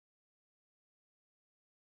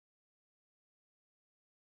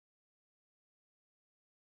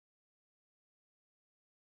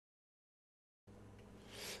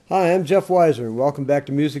Hi, I'm Jeff Weiser, and welcome back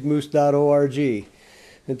to musicmoose.org.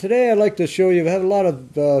 And today I'd like to show you, I've had a lot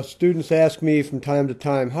of students ask me from time to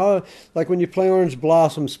time, how, like when you play Orange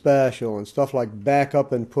Blossom Special and stuff like back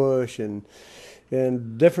up and push and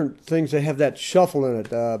different things that have that shuffle in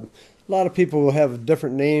it. A lot of people will have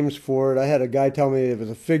different names for it. I had a guy tell me it was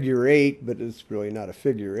a figure eight, but it's really not a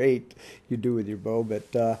figure eight you do with your bow, but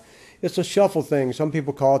it's a shuffle thing. Some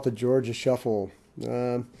people call it the Georgia Shuffle.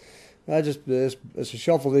 It's a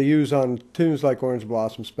shuffle they use on tunes like Orange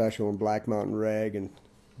Blossom Special and Black Mountain Rag and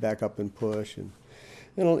Back Up and Push, and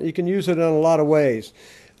you can use it in a lot of ways.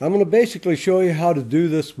 I'm going to basically show you how to do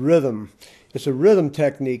this rhythm. It's a rhythm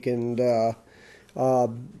technique, and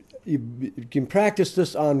you can practice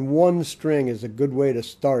this on one string is a good way to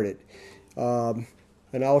start it. And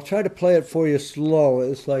I'll try to play it for you slow.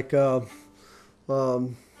 It's like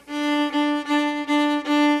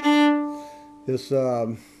this.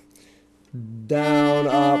 Down,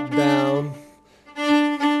 up, down.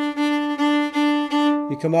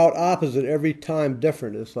 You come out opposite every time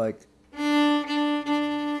different. It's like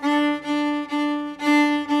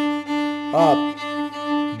up,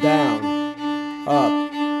 down,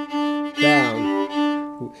 up,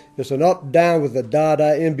 down. It's an up, down with a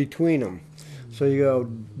da-da in between them. So you go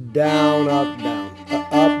down, up, down,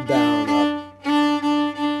 up, down, up.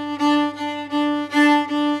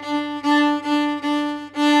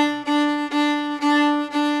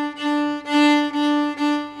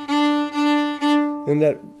 And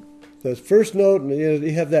that first note,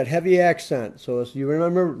 you have that heavy accent. So you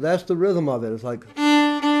remember, that's the rhythm of it. It's like.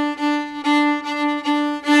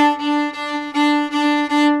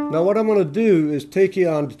 Now what I'm going to do is take you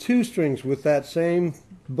on to two strings with that same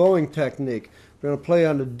bowing technique. We're going to play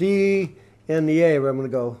on the D and the A, where I'm going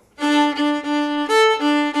to go.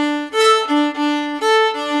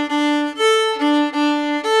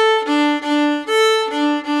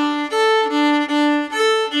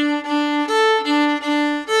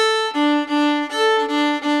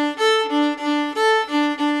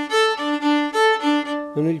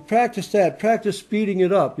 And when you practice that, practice speeding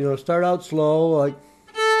it up. Start out slow, like.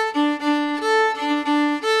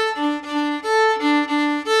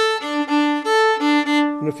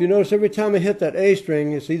 And if you notice, every time I hit that A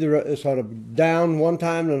string, it's on a down one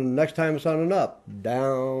time, and the next time it's on an up,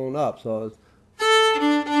 down, up. So I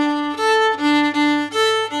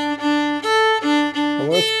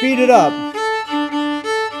want to speed it up.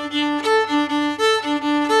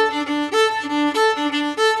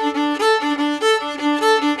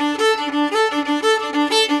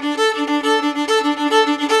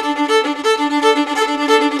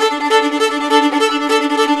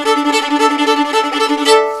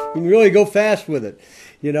 You can really go fast with it,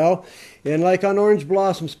 And like on Orange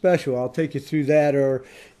Blossom Special, I'll take you through that, or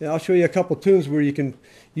I'll show you a couple tunes where you can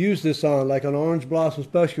use this on, like on Orange Blossom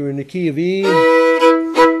Special in the key of E.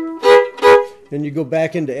 Then you go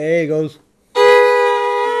back into A, it goes.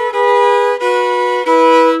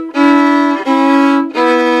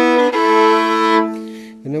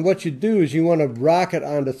 And then what you do is you want to rock it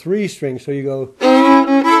onto three strings, so you go.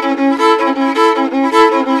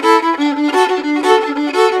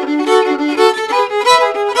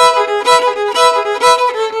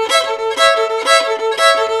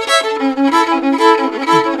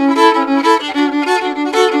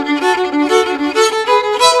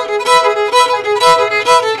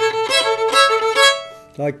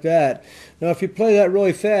 Like that. Now if you play that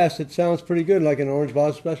really fast, it sounds pretty good, like an Orange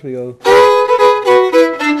Blossom Special. You go.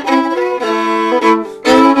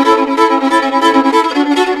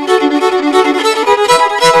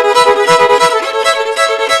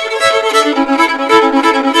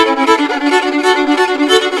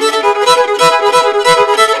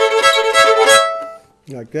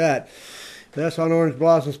 Like that. That's on Orange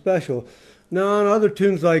Blossom Special. Now on other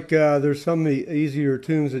tunes, like there's some easier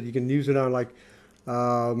tunes that you can use it on, like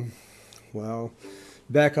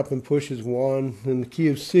Back Up and Push is one, in the key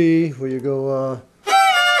of C, where you go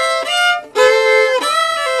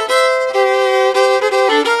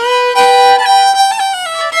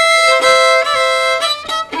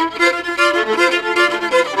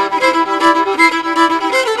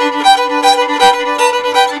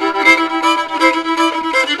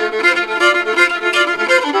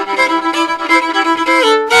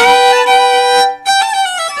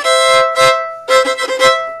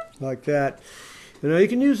like that. You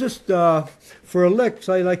can use this for a lick.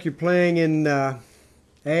 Say like you're playing in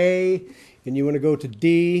A and you want to go to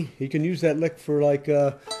D. You can use that lick for like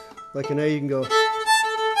an A. You can go.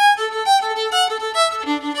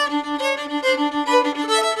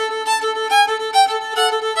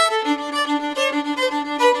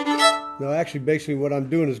 actually basically what I'm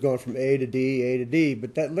doing is going from A to D, A to D,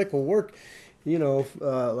 but that lick will work, you know,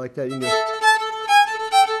 like that.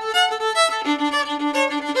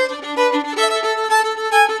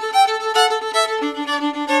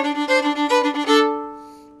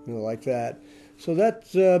 Like that. So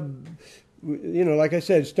that's you know, like I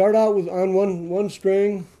said, start out with on one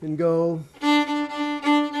string and go,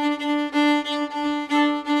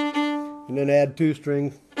 and then add 2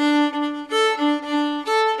 strings.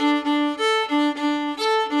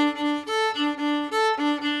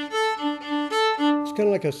 It's kind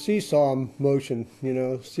of like a seesaw motion, you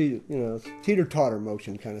know, teeter-totter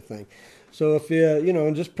motion kind of thing. So if you know,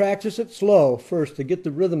 and just practice it slow first to get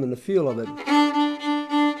the rhythm and the feel of it.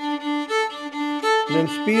 And then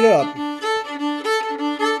speed up.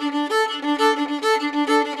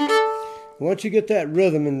 Once you get that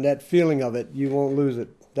rhythm and that feeling of it, you won't lose it.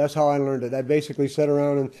 That's how I learned it. I basically sat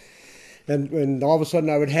around and all of a sudden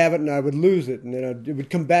I would have it and I would lose it, and then it would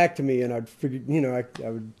come back to me, and I'd figure, you know, I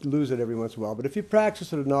would lose it every once in a while. But if you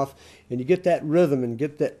practice it enough and you get that rhythm and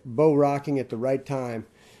get that bow rocking at the right time,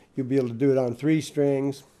 you'll be able to do it on 3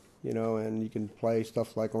 strings, you know, and you can play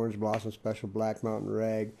stuff like Orange Blossom Special, Black Mountain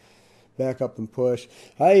Rag, back up and push.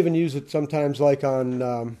 I even use it sometimes like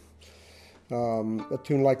on a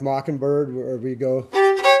tune like Mockingbird, where we go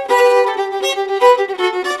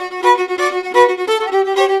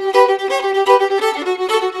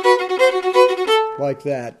like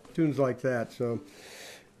that, tunes like that. So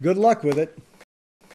good luck with it.